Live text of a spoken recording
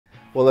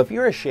Well, if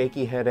you're a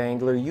shaky head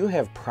angler, you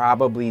have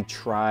probably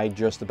tried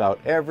just about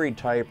every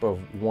type of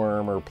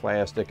worm or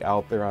plastic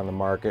out there on the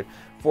market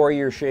for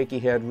your shaky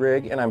head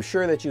rig, and I'm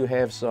sure that you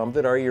have some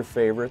that are your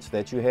favorites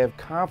that you have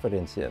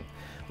confidence in.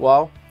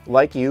 Well,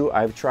 like you,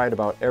 I've tried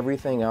about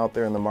everything out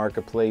there in the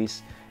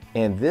marketplace,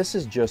 and this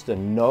is just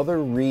another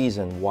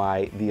reason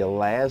why the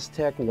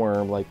ElasTech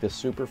worm, like the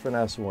Super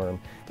Finesse worm,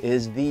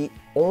 is the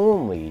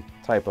only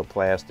type of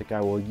plastic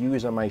I will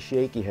use on my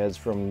shaky heads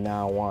from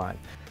now on.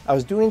 I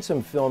was doing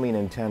some filming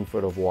in 10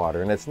 foot of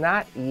water, and it's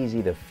not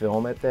easy to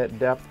film at that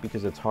depth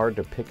because it's hard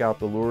to pick out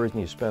the lures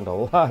and you spend a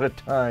lot of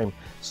time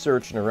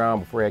searching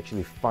around before you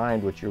actually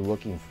find what you're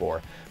looking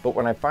for. But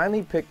when I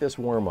finally picked this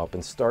worm up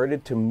and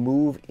started to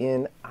move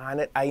in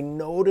on it, I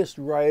noticed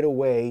right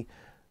away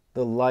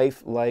the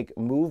lifelike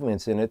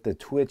movements in it, the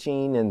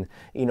twitching and,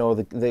 you know,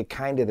 the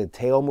kind of the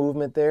tail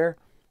movement there.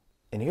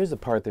 And here's the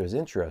part that was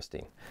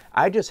interesting.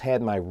 I just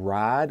had my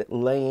rod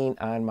laying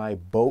on my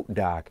boat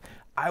dock.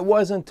 I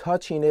wasn't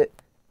touching it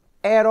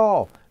at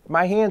all.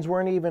 My hands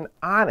weren't even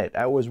on it.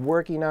 I was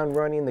working on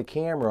running the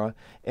camera,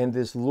 and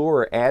this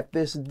lure at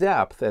this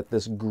depth, at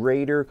this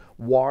greater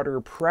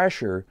water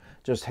pressure,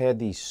 just had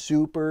these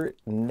super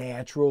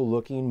natural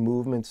looking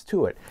movements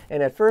to it.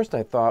 And at first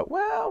I thought,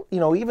 well, you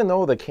know, even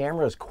though the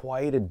camera is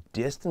quite a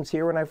distance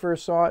here when I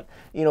first saw it,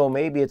 you know,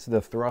 maybe it's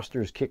the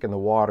thrusters kicking the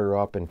water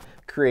up and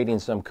creating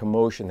some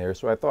commotion there.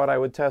 So I thought I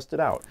would test it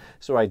out.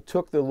 So I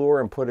took the lure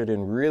and put it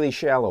in really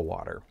shallow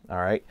water, all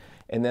right?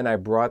 And then I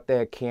brought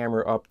that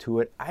camera up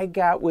to it. I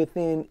got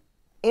within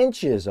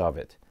inches of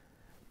it.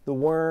 The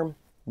worm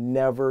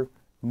never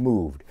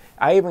moved.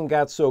 I even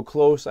got so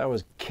close I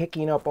was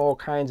kicking up all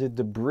kinds of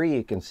debris.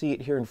 You can see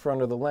it here in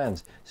front of the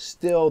lens.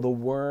 Still, the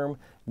worm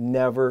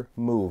never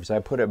moves. I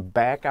put it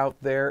back out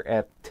there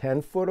at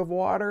 10 foot of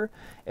water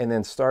and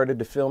then started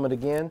to film it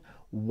again.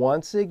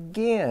 Once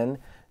again,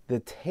 the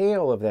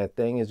tail of that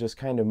thing is just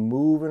kind of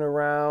moving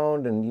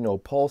around and, you know,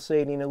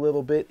 pulsating a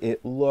little bit.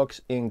 It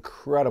looks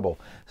incredible.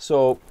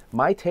 So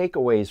my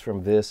takeaways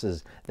from this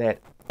is that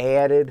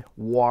added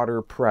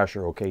water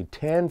pressure, okay,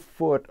 10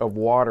 foot of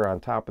water on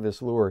top of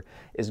this lure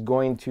is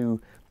going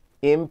to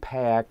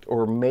impact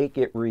or make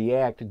it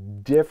react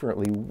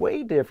differently,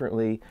 way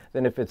differently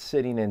than if it's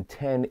sitting in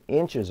 10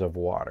 inches of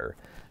water.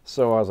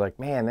 So I was like,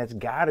 man, that's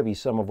got to be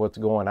some of what's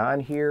going on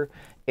here.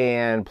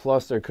 And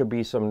plus there could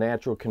be some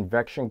natural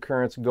convection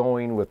currents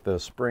going with the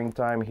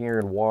springtime here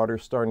and water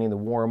starting to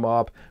warm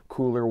up,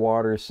 cooler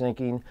water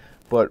sinking.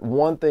 But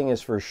one thing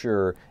is for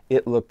sure,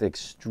 it looked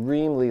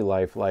extremely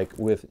lifelike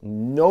with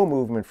no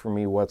movement for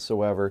me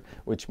whatsoever,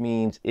 which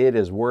means it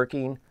is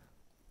working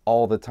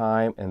all the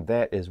time, and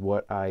that is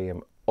what I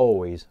am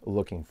always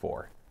looking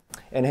for.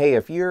 And hey,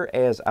 if you're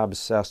as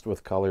obsessed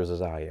with colors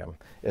as I am,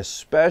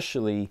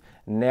 especially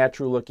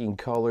natural looking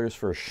colors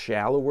for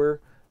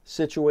shallower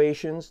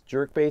situations,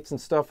 jerkbaits and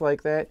stuff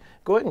like that,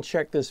 go ahead and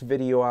check this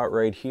video out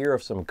right here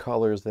of some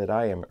colors that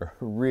I am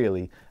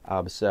really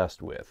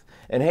obsessed with.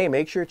 And hey,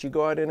 make sure that you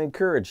go out and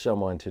encourage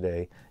someone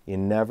today. You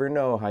never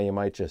know how you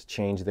might just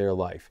change their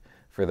life.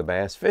 For the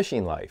Bass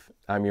Fishing Life,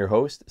 I'm your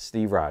host,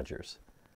 Steve Rogers.